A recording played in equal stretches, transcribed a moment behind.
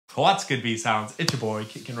What's good, B-Sounds? It's your boy,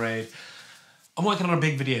 Kick and Rave. I'm working on a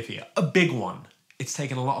big video for you, a big one. It's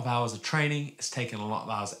taken a lot of hours of training, it's taken a lot of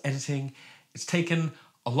hours of editing, it's taken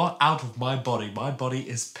a lot out of my body. My body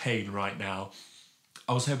is pain right now.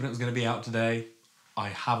 I was hoping it was going to be out today. I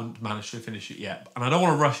haven't managed to finish it yet, and I don't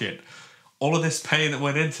want to rush it. All of this pain that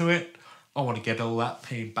went into it, I want to get all that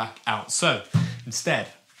pain back out. So instead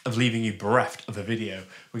of leaving you bereft of a video,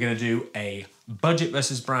 we're going to do a budget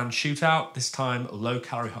versus brand shootout, this time low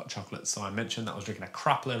calorie hot chocolate. So I mentioned that I was drinking a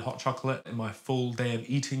crap load of hot chocolate in my full day of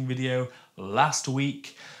eating video last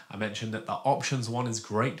week. I mentioned that the options one is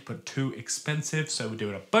great but too expensive, so we're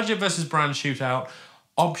doing a budget versus brand shootout.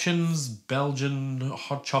 Options, Belgian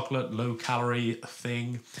hot chocolate, low calorie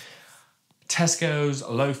thing, Tesco's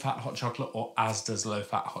low fat hot chocolate, or ASDA's low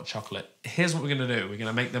fat hot chocolate. Here's what we're gonna do. We're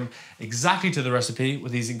gonna make them exactly to the recipe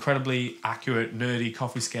with these incredibly accurate, nerdy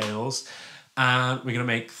coffee scales. And we're gonna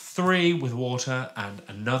make 3 with water and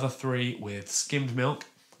another 3 with skimmed milk.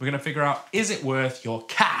 We're gonna figure out, is it worth your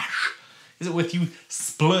cash? Is it worth you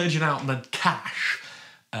splurging out on the cash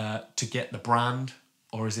to get the brand?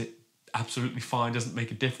 Or is it absolutely fine, doesn't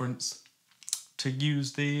make a difference to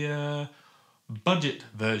use the budget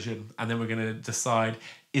version? And then we're going to decide,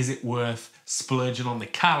 is it worth splurging on the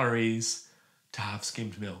calories to have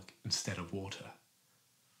skimmed milk instead of water?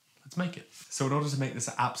 Let's make it. So in order to make this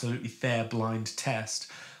an absolutely fair blind test,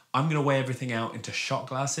 I'm going to weigh everything out into shot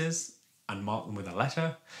glasses and mark them with a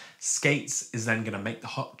letter. Skates is then going to make the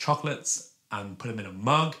hot chocolates and put them in a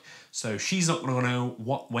mug. So she's not going to know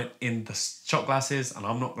what went in the shot glasses, and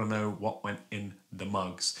I'm not going to know what went in the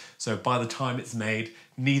mugs. So by the time it's made,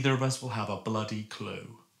 neither of us will have a bloody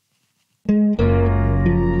clue.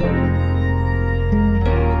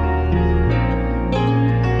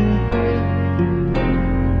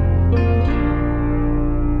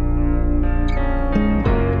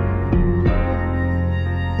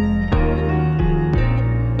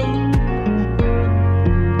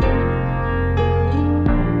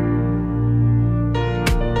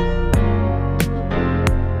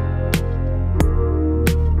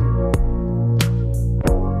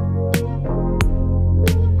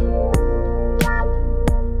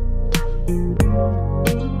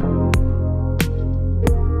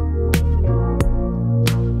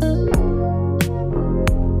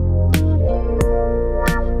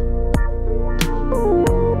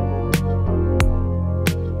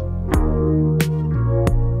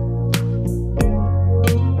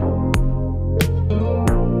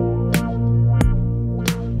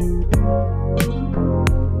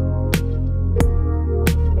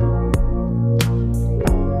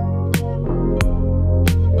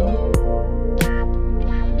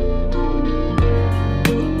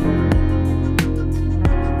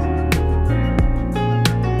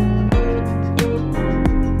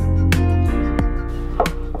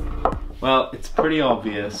 Well, it's pretty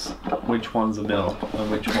obvious which ones are milk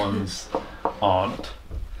and which ones aren't,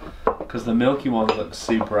 because the milky ones look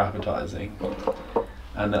super appetizing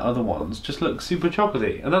and the other ones just look super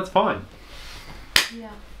chocolatey, and that's fine.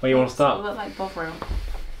 Yeah. Where you want to start? They look like Bovril.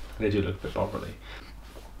 They do look a bit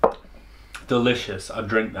Bovril-y. Delicious, I'd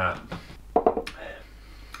drink that.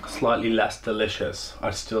 Slightly less delicious,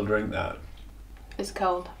 I'd still drink that. It's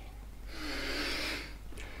cold.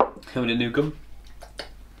 Coming to Newcomb.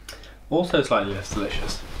 Also slightly less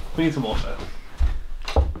delicious. We need some water.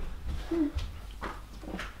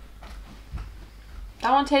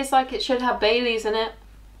 That one tastes like it should have Baileys in it.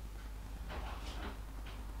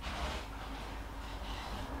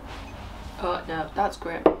 Oh no, that's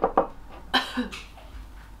grim.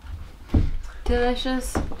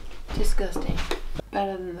 Delicious, disgusting.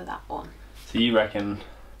 Better than that one. So you reckon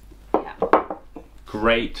Yeah.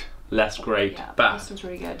 great, less great, Yeah, bad? this one's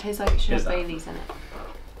really good. It tastes like it should have Is that? Baileys in it.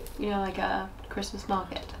 You know, like a Christmas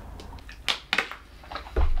market.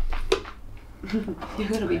 You're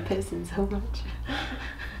gonna be pissing so much.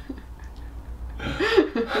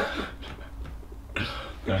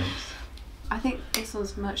 Nice. I think this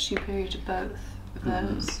one's much superior to both of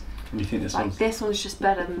those. You think this Like one's... this one's just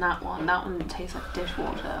better than that one. That one tastes like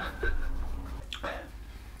dishwater.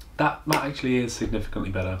 That actually is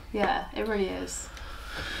significantly better. Yeah, it really is.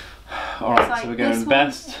 Alright, Like so we're going this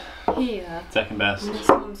best, Here. second best. And this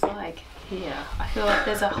one's like here. I feel like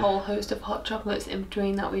there's a whole host of hot chocolates in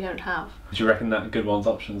between that we don't have. Do you reckon that good one's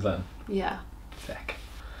options then? Yeah. Sick.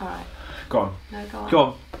 Alright. Go on. No, go on. Go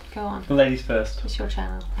on. Go on. Ladies first. It's your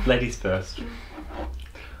channel. Ladies first.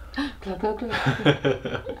 Glug, glug, glug.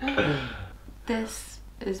 This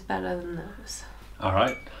is better than those.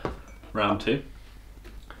 Alright. Round 2.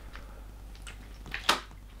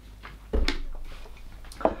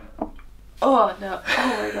 Oh no,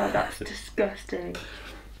 oh my god, that's disgusting.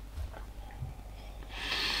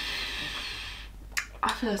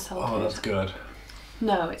 feel salted. Oh, that's good.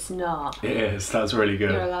 No, it's not. It is. That's really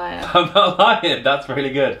good. You're a liar. I'm not lying. That's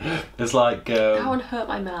really good. It's like That one hurt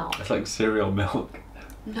my mouth. it's like cereal milk.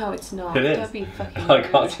 No, it's not. It is. Don't be fucking I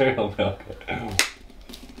rude. got cereal milk.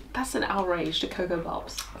 That's an outrage to Cocoa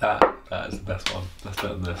Bobs. That is the best one. That's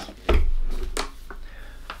better than this.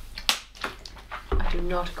 I do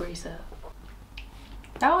not agree, sir.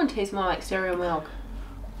 That one tastes more like cereal milk.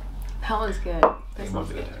 That one's good. This It might one's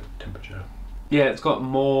be the good. temperature. Yeah, it's got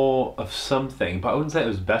more of something, but I wouldn't say it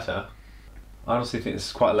was better. I honestly think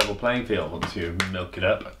it's quite a level playing field once you milk it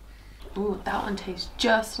up. Ooh, that one tastes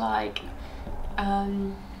just like, what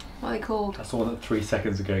are they called? That's the one that 3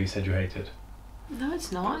 seconds ago you said you hated. No,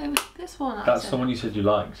 it's not. It was this one. That's the one you said you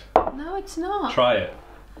liked. No, it's not. Try it.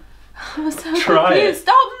 I'm so Try confused. it.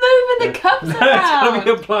 Stop moving the cups No, around. it's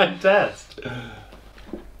gonna be a blind test.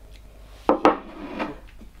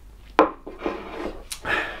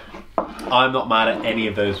 I'm not mad at any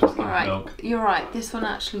of those with skimmed Alright, milk. you're right. This one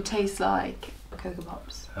actually tastes like Cocoa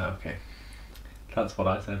Pops. Okay. That's what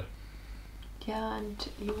I said. Yeah, and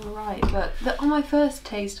you were right. But on my first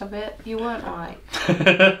taste of it, you weren't right.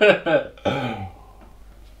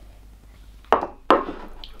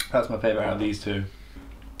 That's my favourite out of these two.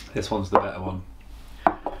 This one's the better one.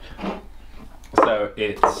 So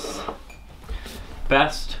it's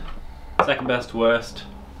best, second best, worst,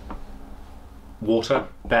 water,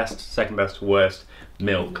 best, second best, worst,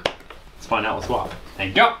 milk. Let's find out what's what. There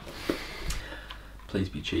you go. Please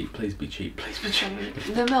be cheap, please be cheap, please be cheap.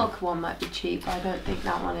 The milk one might be cheap, but I don't think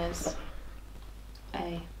that one is.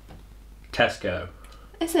 Tesco.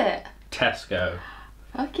 Is it? Tesco.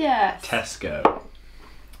 Fuck yes. Tesco.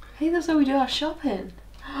 Hey, that's how we do our shopping.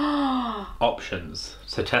 Options.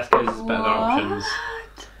 So Tesco's is better than options.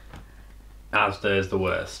 ASDA is the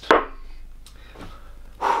worst.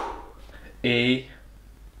 E.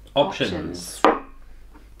 Options.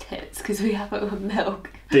 Tits, because we have it with milk.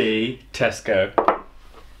 D. Tesco.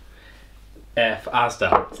 F.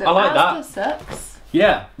 ASDA. So I like Asda that. Sucks.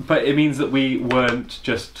 Yeah, but it means that we weren't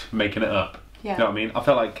just making it up. Yeah. You know what I mean? I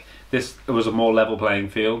felt like this was a more level playing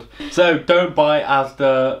field. So don't buy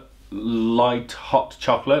Asda Light hot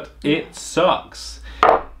chocolate. It sucks.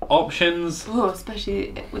 Options. Oh,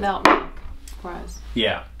 especially without milk. Gross.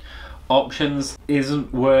 Yeah. Options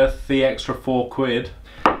isn't worth the extra £4.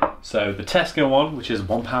 So the Tesco one, which is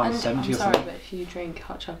 £1.70 I'm or sorry, something. but if you drink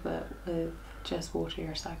hot chocolate with just water,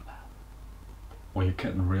 you're a psychopath. Well, you're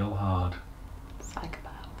getting real hard.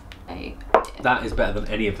 Psychopath. Hey. That is better than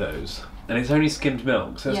any of those. And it's only skimmed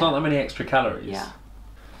milk, so it's Yeah. not that many extra calories. Yeah.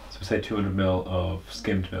 So we say 200ml of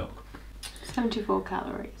skimmed milk. 74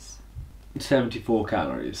 calories. 74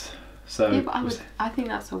 calories. So Yeah, but I think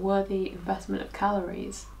that's a worthy investment of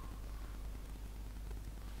calories.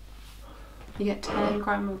 You get 10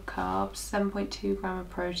 gram of carbs, 7.2 gram of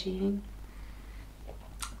protein.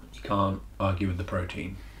 you can't argue with the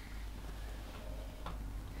protein.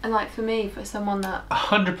 And like for me, for someone that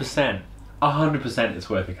 100%. 100% it's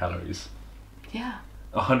worth the calories. yeah,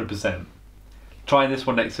 100%. Trying this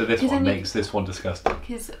one next to this 'Cause one then you- makes this one disgusting.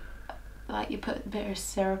 because like you put a bit of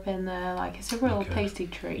syrup in there, like it's a real could. tasty You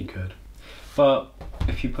treat. could. But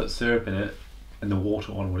if you put syrup in it, in the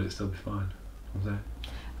water one, would it still be fine? Was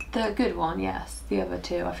it? The good one, yes. The other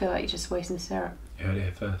two, I feel like you're just wasting syrup. You heard it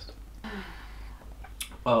here first.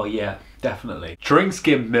 Oh yeah, definitely. Drink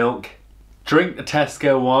skimmed milk. Drink the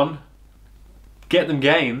Tesco one. Get them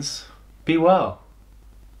gains. Be well.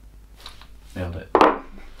 Nailed it.